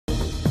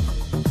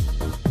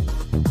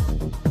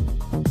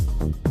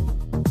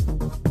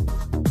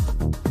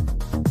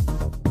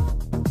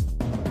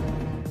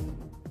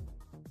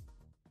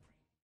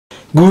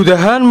guud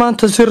ahaan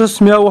maanta si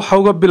rasmi ah waxa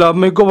uga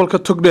bilaabmay gobolka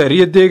Togdheer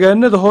iyo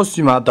deegaanada hoos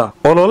yimaada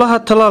ololaha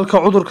talaalka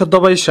cudurka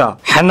Dabaysha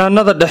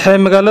xanaanada dhexe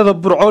magaalada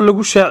Burco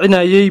lagu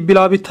shaacinayay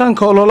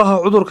bilaabitaanka ololaha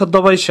cudurka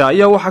Dabaysha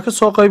ayaa waxa ka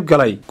soo qayb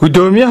galay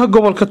gudoomiyaha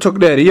gobolka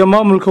Togdheer iyo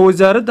maamulka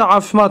wasaaradda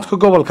caafimaadka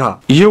gobolka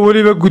iyo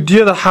waliba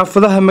gudiyada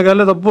xaafadaha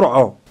magaalada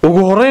Burco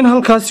ugu horeyn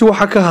halkaasi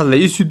waxa ka hadlay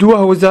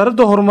isuduwaha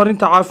wasaaradda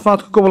horumarinta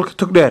caafimaadka gobolka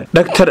Togdheer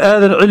Dr.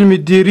 Aadan Cilmi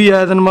Diiri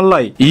Aadan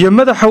Malay iyo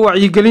madaxa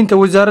wacyigelinta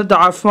wasaaradda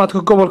caafimaadka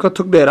gobolka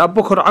Togdheer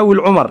Burco Cawil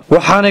Umar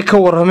waxaana ka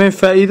warameen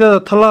faa'iidada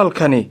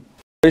talaalkani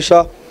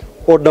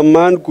oo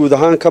dhammaan guud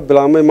ahaan ka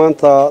bilaabmay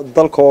maanta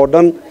dalka oo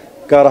dhan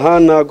gaar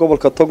ahaan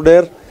gobolka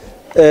Togdheer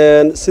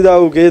sida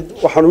awgeed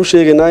waxaan u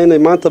sheegaynaa inay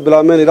maanta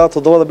bilaabmeen ilaa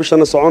 7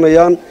 bishan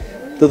soconayaan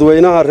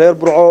dadweynaha reer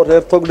Burco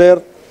reer Togdheer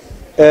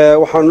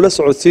waxaan la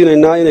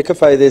socodsiinaynaa inay ka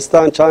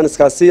faa'iideystaan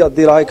jaaniskaasi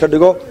hadii ilaahay ka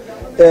dhigo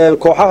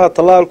kooxaha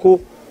talaalku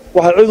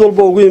waxa cid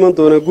walba ugu iman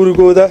doona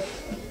gurigooda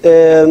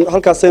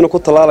halkaasayna ku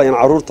talaalayaan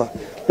caruurta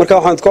marka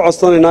waxaan ka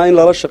codsanaynaa in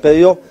lala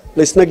shaqeeyo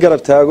la isna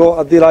garab taago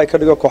hadii ilaahay ka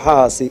dhigo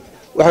kooxahaasi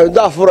waxaan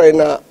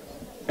daafuraynaa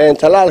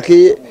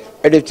talaalkii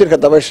cidhibtirka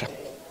Dabaysha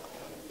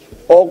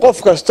oo qof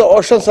kasta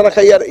oo 5 sano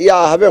ka yar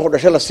yaa habeen ku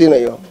dhashay la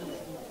siinayo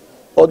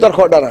oo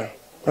dalka dhan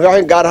marka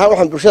waxaan gaar ahaan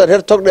waxaan bulshada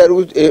reer Togdheer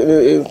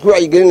ku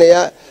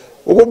wacyigelinayaa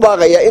ugu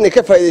baaqayaa inay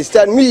ka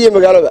faa'iideystaan miyiga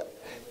magaalada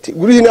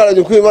gurihiina la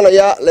idinku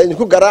imanayaa la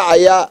idinku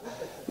garaacayaa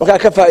marka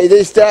ka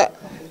faa'iideysta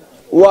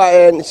waa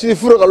sidii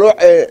furuqa loo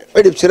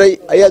cidhib jiray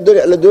ayaa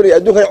la doonaya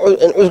adduunka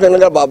in cudurka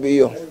laga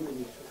baabi'iyo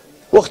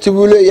waqti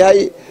buu leeyahay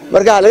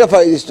marka laga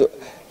faa'iideysto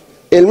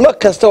ilmo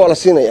kasta waa la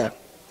siinayaa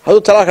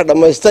haduu talaalka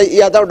dhameystay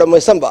iyo haddii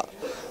dhameysanba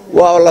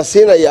waa la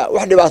siinayaa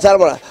wax dhibaato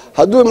ma laha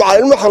haduu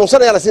macallin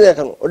xanuunsanaya la siinayaa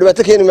kan oo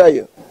dhibaato keeni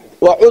maayo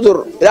waa cudur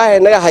ilaahay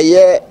naga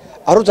hayee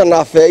caruurta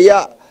naafeeya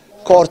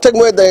ka hortag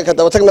mooyada ka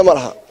daba tagna ma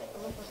laha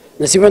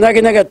nasiib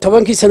wanaaginaga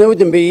 10 sano u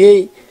dambeeyay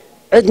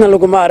cidna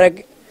lagu ma arag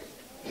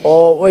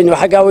oo waynu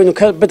xagga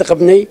ka bad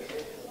qabnay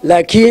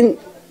laakiin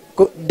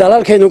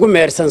dalaalkeenu ugu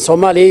meersan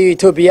Soomaaliya iyo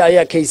Itoobiya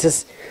ayaa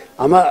cases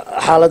ama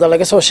xaalada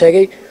laga soo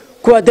sheegay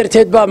kuwa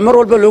darteed ba mar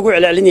walba loogu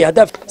celcelinay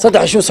hadaf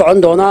 3 shu socon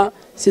doona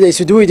sida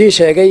isuduwidiin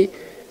sheegay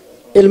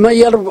ilmo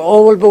yar oo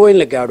walba weyn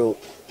la gaadho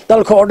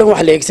dalka oo dhan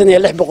wax la eegsanaya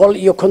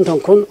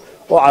 650,000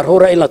 oo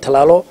caruur in la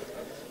talaalo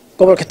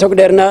gobolka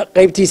Togdheerna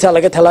qaybtiisa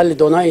laga talaali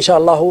doonaa insha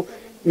Allah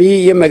miyi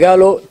iyo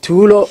magaalo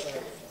tuulo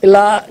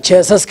ilaa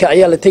jeesaska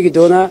ayaa la tagi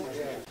doonaa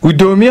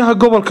gudoomiyaha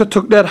gobolka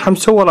Togdheer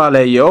Xamse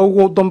Walaaleeye oo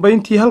ugu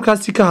dambeyntii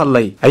halkaasi ka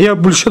hadlay ayaa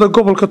bulshada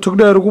gobolka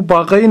Togdheer ugu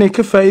baaqay inay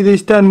ka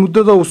faa'iideystaan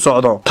muddada uu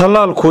socdo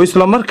talaalku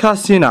isla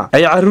markaasina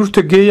ay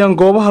caruurta geeyaan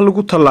goobaha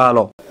lagu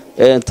talaalo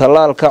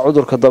talaalka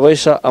cudurka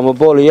Dabaysha ama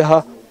booliyaha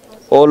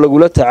oo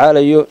lagula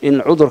tacaalayo in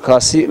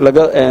cudurkaasi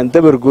laga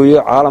dabargooyo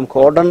caalamka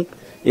oo dhan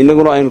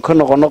inaguna aynu ka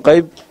noqono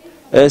qayb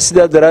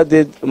sida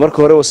daraadeed marka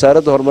hore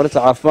wasaaradda horumarinta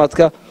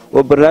caafimaadka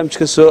oo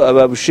barnaamijka soo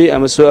abaabushay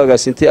ama soo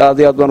agaasintay aad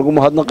baan ugu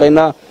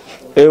mahadnaqaynaa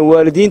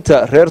waalidiinta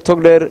reer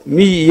Togdheer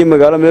miyi iyo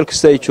magaalo meel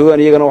kasta ay joogaan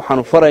iyagana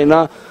waxaan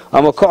faraynaa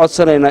ama ka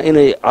codsanaynaa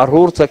inay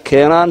caruurta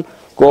keenaan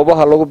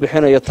goobaha lagu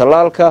bixinayo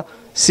talaalka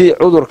si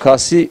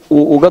cudurkaasi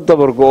uu uga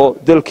dabargo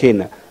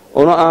dalkeena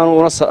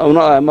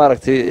una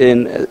maaragtay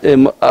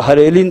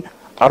haleelin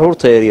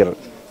caruurta yaryar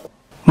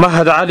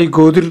Mahad Ali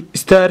Goodir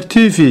Star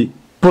TV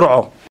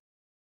Burco